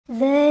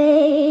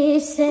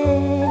They say your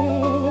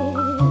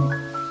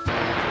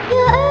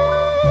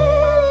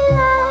early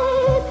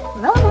life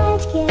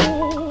romance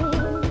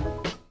game.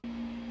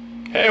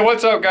 Hey,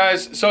 what's up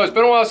guys? So it's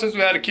been a while since we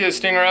had a Kia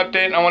Stinger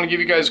update, and I want to give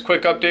you guys a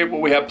quick update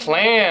what we have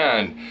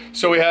planned.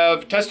 So we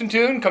have Test and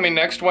Tune coming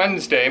next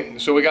Wednesday.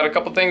 So we got a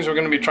couple things we're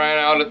going to be trying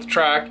out at the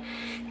track.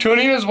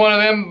 Tuning is one of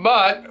them,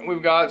 but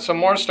we've got some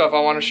more stuff I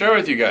want to share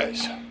with you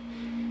guys.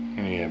 I'm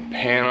going to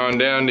pan on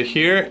down to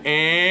here,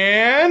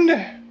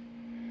 and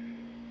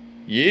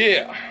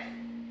yeah,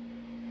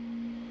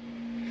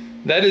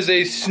 that is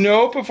a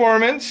Snow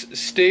Performance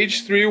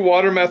Stage 3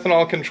 water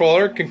methanol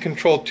controller. Can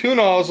control 2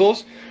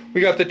 nozzles. We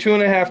got the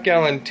 2.5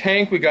 gallon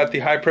tank. We got the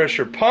high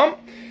pressure pump.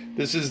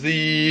 This is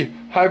the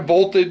high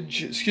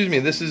voltage,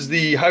 this is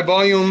the high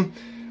volume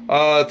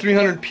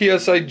 300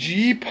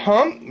 psi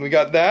pump. We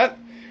got that.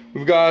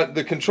 We've got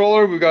the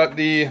controller. We've got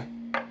the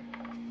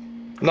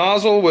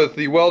nozzle with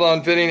the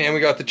weld-on fitting, and we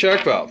got the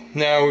check valve.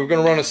 Now we're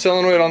going to run a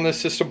solenoid on this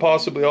system,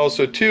 possibly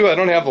also too. I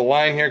don't have the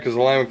line here because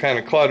the line would kind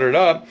of clutter it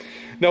up.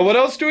 Now what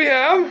else do we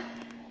have?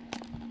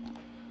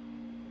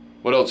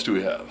 What else do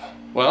we have?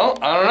 Well,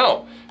 I don't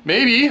know.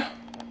 Maybe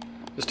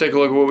let's take a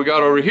look at what we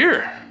got over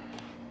here.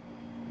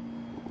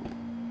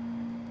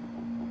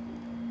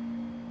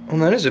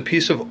 And that is a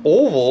piece of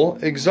oval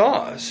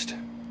exhaust.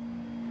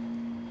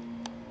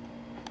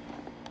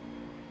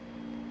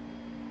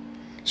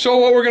 So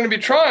what we're going to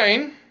be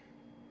trying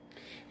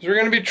is we're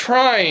going to be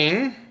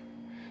trying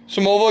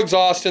some oval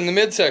exhaust in the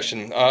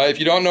midsection. If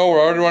you don't know, we're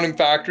already running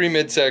factory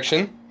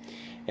midsection,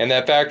 and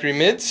that factory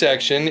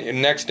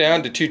midsection necks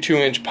down to 2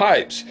 2-inch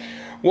pipes.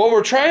 What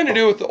we're trying to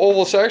do with the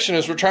oval section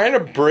is we're trying to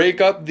break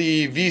up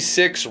the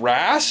V6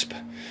 rasp.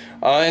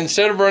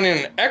 Instead of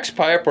running an X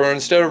pipe, or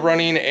instead of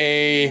running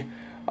a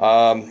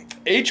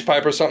H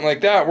pipe or something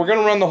like that, we're going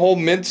to run the whole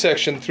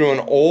midsection through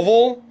an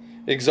oval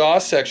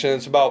exhaust section.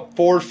 It's about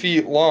 4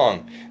 feet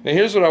long. Now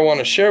here's what I want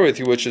to share with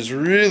you, which is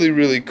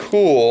really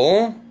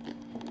cool.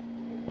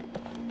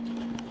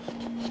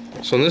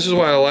 So this is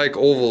why I like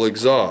oval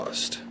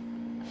exhaust.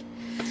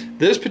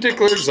 This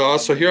particular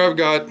exhaust, so here I've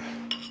got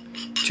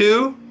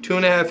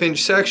 2.5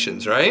 inch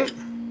sections, right?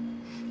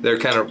 They're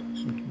kind of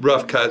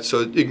rough cut,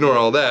 so ignore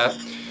all that.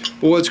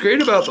 But what's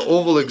great about the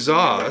oval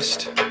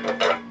exhaust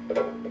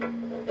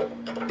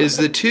is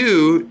the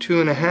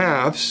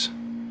 2.5s.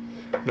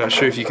 I'm not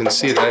sure if you can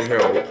see that. Here,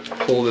 I'll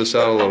pull this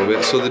out a little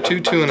bit. So the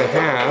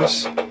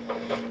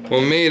 2.5s will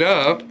mate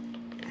up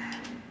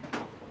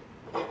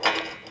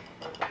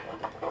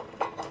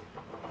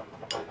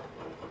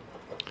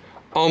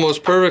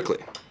almost perfectly.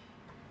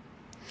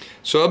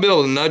 So I'll be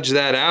able to nudge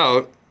that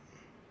out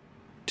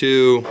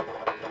to,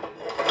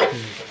 I'm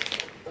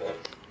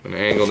going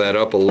to angle that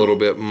up a little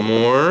bit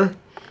more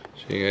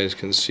so you guys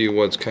can see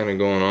what's kind of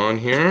going on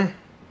here.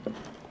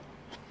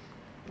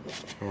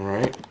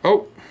 Alright.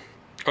 Oh,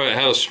 I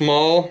had a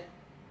small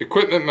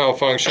equipment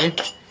malfunction.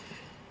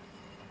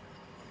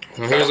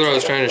 Now here's what I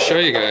was trying to show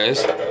you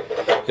guys,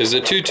 is the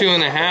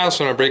 2.5s,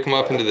 when I break them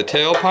up into the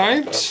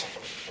tailpipes,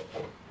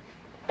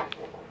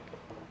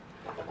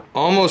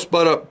 almost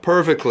butt up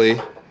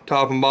perfectly,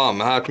 top and bottom.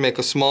 I have to make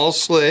a small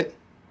slit,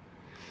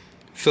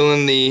 fill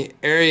in the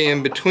area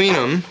in between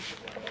them,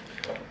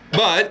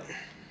 but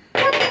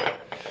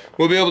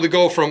we'll be able to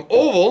go from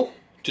oval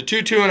to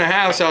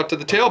 2.5s out to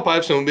the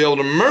tailpipes, and we'll be able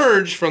to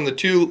merge from the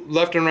 2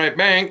 left and right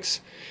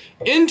banks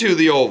into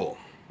the oval.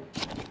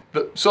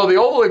 So the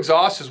oval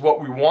exhaust is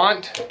what we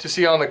want to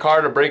see on the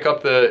car to break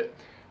up the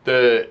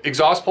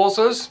exhaust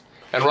pulses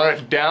and run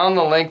it down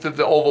the length of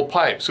the oval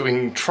pipe, so we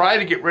can try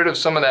to get rid of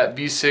some of that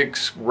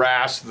V6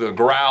 rasp, the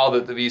growl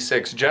that the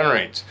V6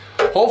 generates.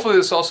 Hopefully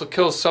this also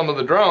kills some of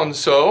the drones.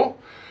 So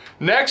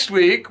next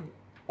week,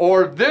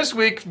 or this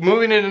week,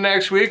 moving into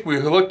next week, we're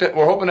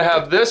hoping to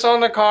have this on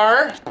the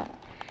car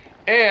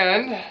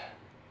and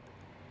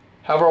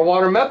have our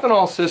water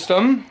methanol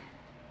system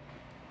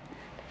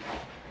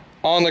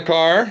on the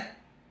car,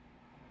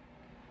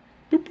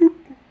 boop, boop,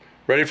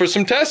 ready for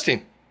some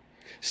testing.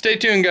 Stay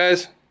tuned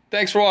guys.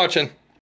 Thanks for watching.